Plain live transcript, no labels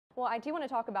Well, I do want to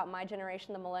talk about my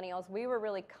generation, the millennials. We were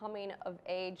really coming of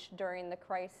age during the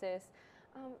crisis.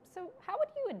 So how would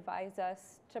you advise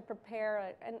us to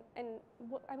prepare, and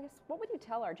I guess, what would you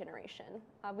tell our generation?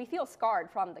 We feel scarred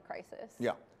from the crisis.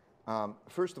 Yeah.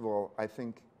 First of all, I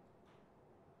think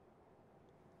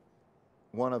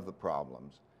one of the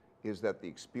problems is that the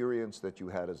experience that you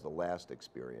had as the last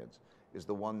experience is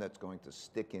the one that's going to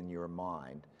stick in your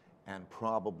mind and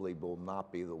probably will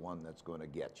not be the one that's going to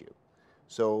get you.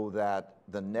 So that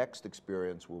the next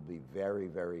experience will be very,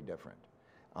 very different.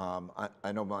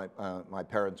 I know my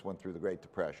parents went through the Great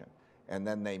Depression, and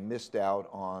then they missed out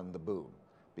on the boom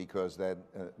because they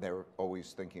were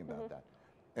always thinking about that.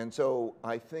 And so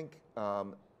I think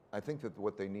that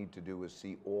what they need to do is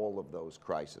see all of those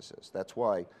crises. That's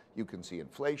why you can see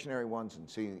inflationary ones and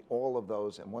see all of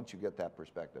those, and once you get that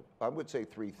perspective, I would say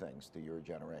 3 things to your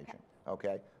generation,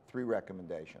 okay? 3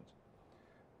 recommendations.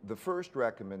 The first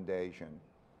recommendation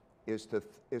is to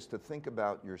think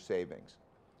about your savings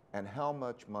and how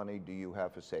much money do you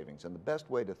have for savings. And the best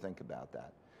way to think about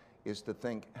that is to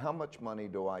think, how much money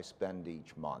do I spend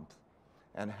each month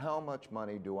and how much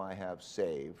money do I have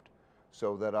saved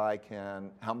so that I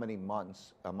can, how many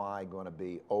months am I going to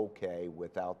be okay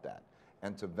without that?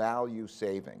 And to value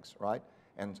savings, right?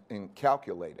 And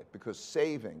calculate it, because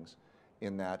savings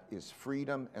in that is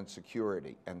freedom and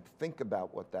security, and think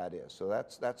about what that is. So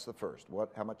that's the first.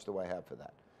 How much do I have for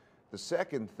that? The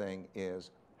second thing is,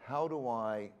 how do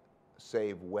I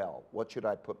save well? What should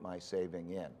I put my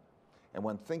saving in? And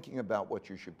when thinking about what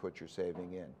you should put your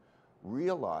saving in,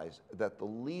 realize that the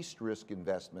least risk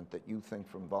investment that you think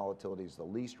from volatility is the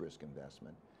least risk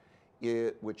investment,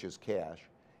 which is cash,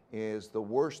 is the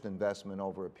worst investment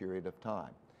over a period of time.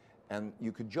 And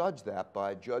you could judge that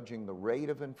by judging the rate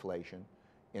of inflation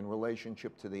in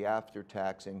relationship to the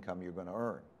after-tax income you're going to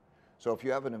earn. So if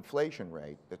you have an inflation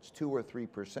rate that's 2 or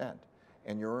 3%,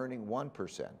 and you're earning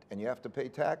 1%, and you have to pay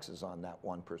taxes on that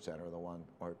 1% or the 1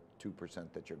 or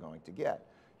 2% that you're going to get,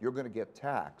 you're going to get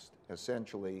taxed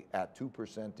essentially at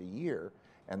 2% a year,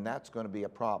 and that's going to be a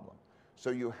problem. So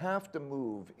you have to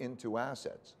move into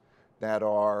assets that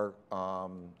are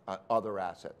other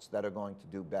assets that are going to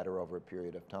do better over a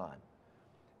period of time.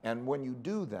 And when you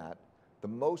do that, the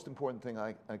most important thing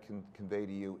I can convey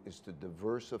to you is to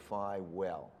diversify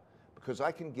well, because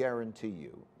I can guarantee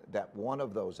you that one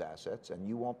of those assets, and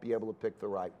you won't be able to pick the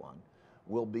right one,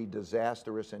 will be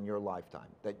disastrous in your lifetime,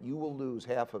 that you will lose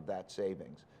half of that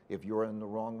savings if you're in the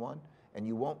wrong one, and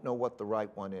you won't know what the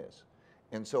right one is.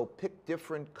 And so pick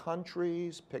different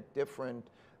countries, pick different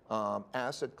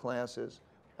asset classes,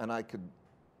 and I could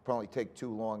probably take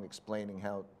too long explaining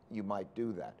how you might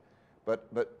do that.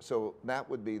 But so that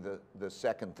would be the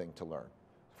second thing to learn.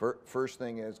 First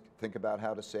thing is think about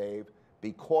how to save.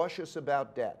 Be cautious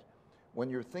about debt. When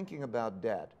you're thinking about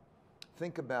debt,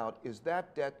 think about, is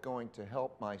that debt going to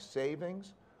help my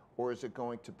savings, or is it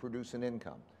going to produce an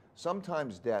income?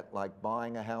 Sometimes debt, like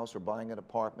buying a house or buying an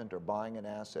apartment or buying an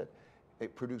asset,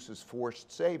 it produces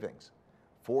forced savings.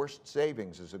 Forced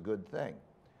savings is a good thing.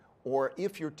 Or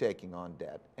if you're taking on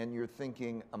debt and you're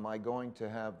thinking, am I going to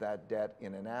have that debt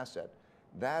in an asset?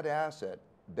 That asset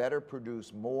better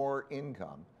produce more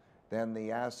income than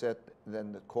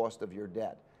the cost of your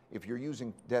debt. If you're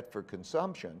using debt for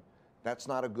consumption, that's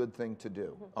not a good thing to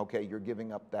do. Okay, you're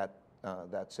giving up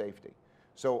that safety.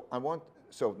 So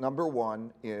number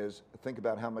one is think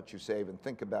about how much you save and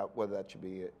think about whether that should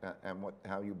be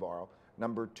how you borrow.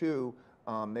 Number two,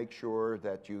 make sure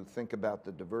that you think about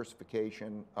the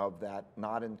diversification of that,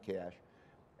 not in cash.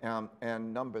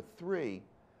 And number three,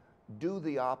 do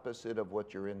the opposite of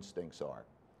what your instincts are.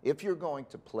 If you're going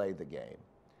to play the game,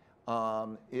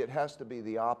 it has to be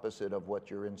the opposite of what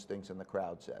your instincts and the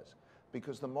crowd says,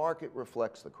 because the market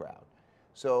reflects the crowd.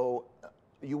 So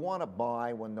you want to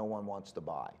buy when no one wants to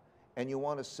buy, and you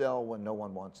want to sell when no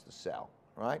one wants to sell,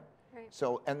 right? Right.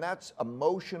 So, and that's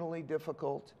emotionally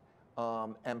difficult,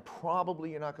 and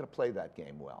probably you're not going to play that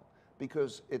game well,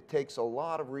 because it takes a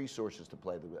lot of resources to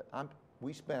play the game.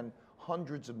 We spend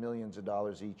hundreds of millions of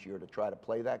dollars each year to try to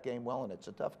play that game well, and it's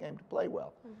a tough game to play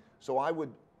well. So I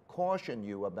would caution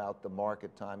you about the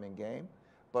market timing game,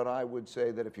 but I would say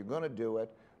that if you're going to do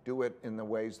it in the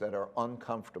ways that are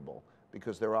uncomfortable,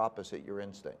 because they're opposite your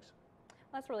instincts.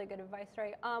 That's really good advice,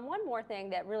 Ray. One more thing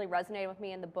that really resonated with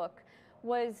me in the book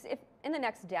was, if in the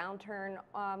next downturn,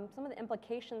 some of the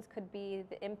implications could be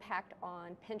the impact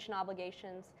on pension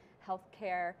obligations, health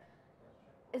care.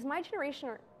 Is my generation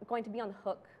going to be on the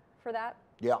hook for that?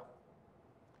 Yeah.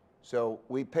 So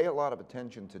we pay a lot of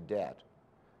attention to debt,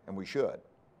 and we should,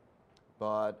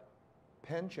 but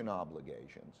pension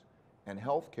obligations and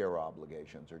health care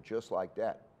obligations are just like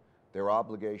debt. There are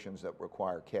obligations that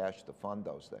require cash to fund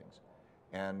those things.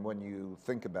 And when you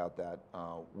think about that,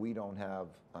 we don't have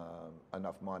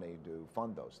enough money to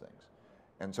fund those things.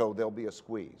 And so there'll be a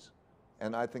squeeze.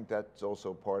 And I think that's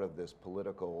also part of this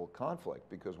political conflict,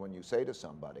 because when you say to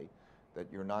somebody that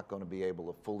you're not going to be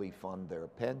able to fully fund their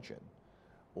pension,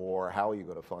 or how are you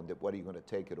going to fund it, what are you going to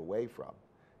take it away from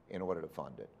in order to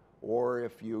fund it? Or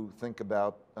if you think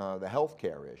about the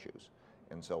healthcare issues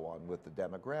and so on with the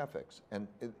demographics, and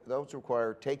those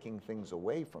require taking things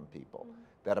away from people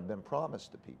that have been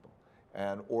promised to people,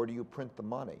 and or do you print the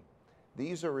money?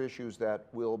 These are issues that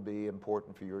will be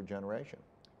important for your generation.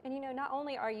 And you know, not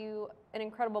only are you an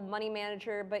incredible money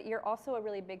manager, but you're also a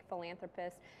really big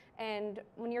philanthropist. And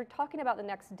when you're talking about the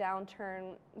next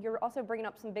downturn, you're also bringing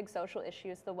up some big social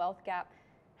issues, the wealth gap.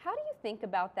 How do you think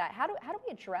about that? How do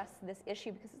we address this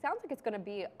issue? Because it sounds like it's going to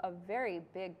be a very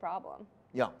big problem.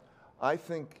 Yeah, I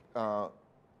think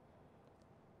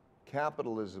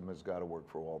capitalism has got to work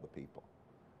for all the people,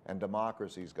 and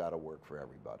democracy's got to work for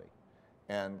everybody.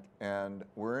 And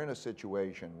we're in a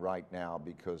situation right now,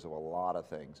 because of a lot of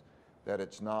things, that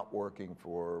it's not working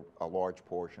for a large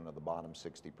portion of the bottom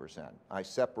 60%. I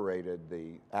separated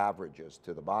the averages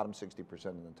to the bottom 60%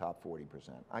 and the top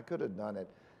 40%. I could have done it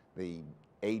the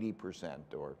 80%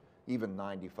 or even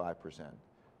 95%.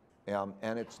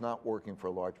 And it's not working for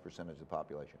a large percentage of the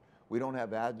population. We don't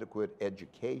have adequate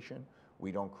education.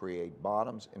 We don't create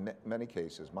bottoms. In many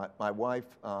cases, my wife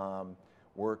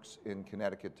works in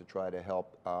Connecticut to try to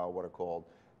help what are called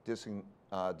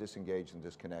disengaged and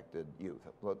disconnected youth.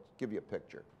 Let's give you a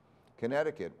picture.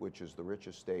 Connecticut, which is the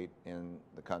richest state in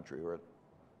the country,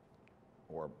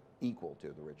 or equal to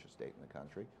the richest state in the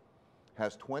country,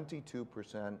 has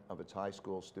 22% of its high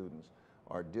school students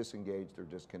are disengaged or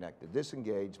disconnected.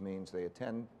 Disengaged means they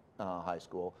attend high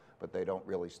school, but they don't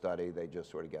really study, they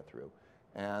just sort of get through.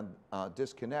 And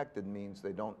disconnected means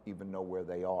they don't even know where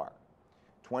they are.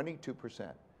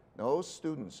 22%. Those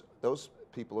students, those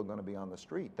people are going to be on the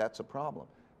street. That's a problem.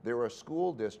 There are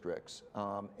school districts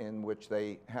in which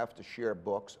they have to share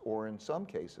books, or in some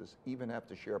cases even have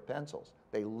to share pencils.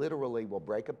 They literally will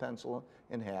break a pencil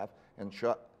in half and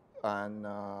sharpen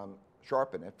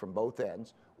it from both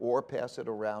ends, or pass it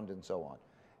around and so on.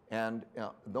 And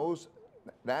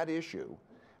that issue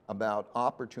about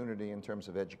opportunity in terms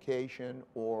of education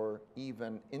or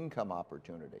even income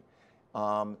opportunity.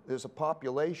 There's a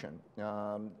population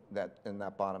that in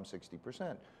that bottom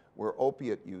 60% where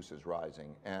opiate use is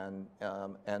rising and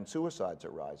suicides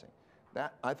are rising.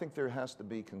 That, I think there has to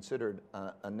be considered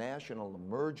a national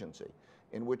emergency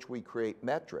in which we create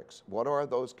metrics. What are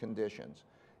those conditions?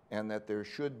 And that there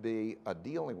should be a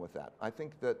dealing with that. I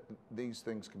think that these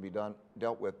things can be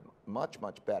dealt with much,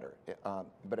 much better,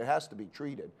 but it has to be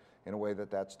treated in a way that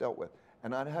that's dealt with.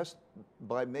 And it has,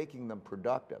 by making them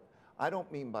productive. I don't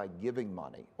mean by giving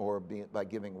money or by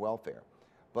giving welfare,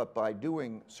 but by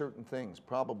doing certain things,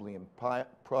 probably in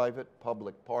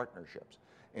private-public partnerships,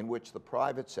 in which the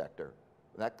private sector,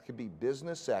 that could be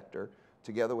business sector,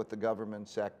 together with the government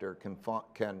sector,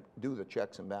 can do the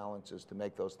checks and balances to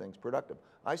make those things productive.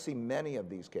 I see many of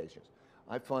these cases.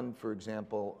 I fund, for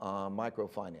example,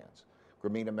 microfinance.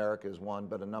 Grameen America is one,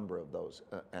 but a number of those.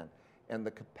 And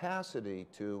the capacity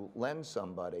to lend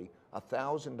somebody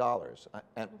 $1,000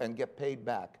 and get paid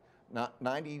back, not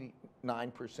 99%,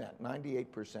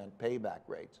 98% payback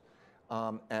rates.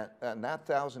 And that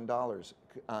 $1,000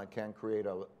 can create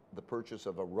the purchase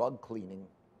of a rug cleaning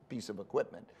piece of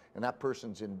equipment, and that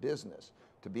person's in business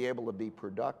to be able to be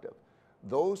productive.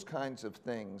 Those kinds of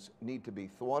things need to be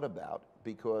thought about,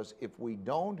 because if we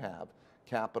don't have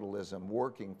capitalism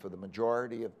working for the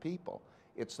majority of people,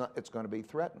 it's going to be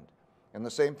threatened. And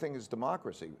the same thing is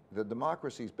democracy. The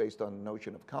democracy is based on the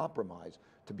notion of compromise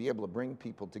to be able to bring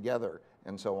people together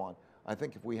and so on. I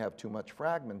think if we have too much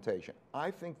fragmentation,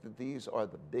 I think that these are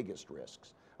the biggest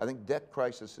risks. I think debt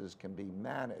crises can be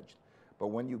managed, but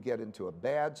when you get into a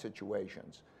bad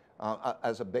situations,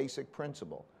 as a basic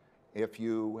principle, if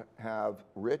you have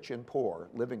rich and poor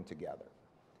living together,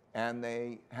 and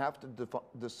they have to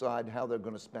decide how they're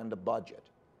going to spend a budget,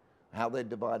 how they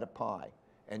divide a pie,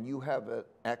 and you have an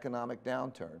economic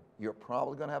downturn, you're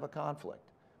probably going to have a conflict.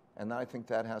 And I think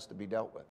that has to be dealt with.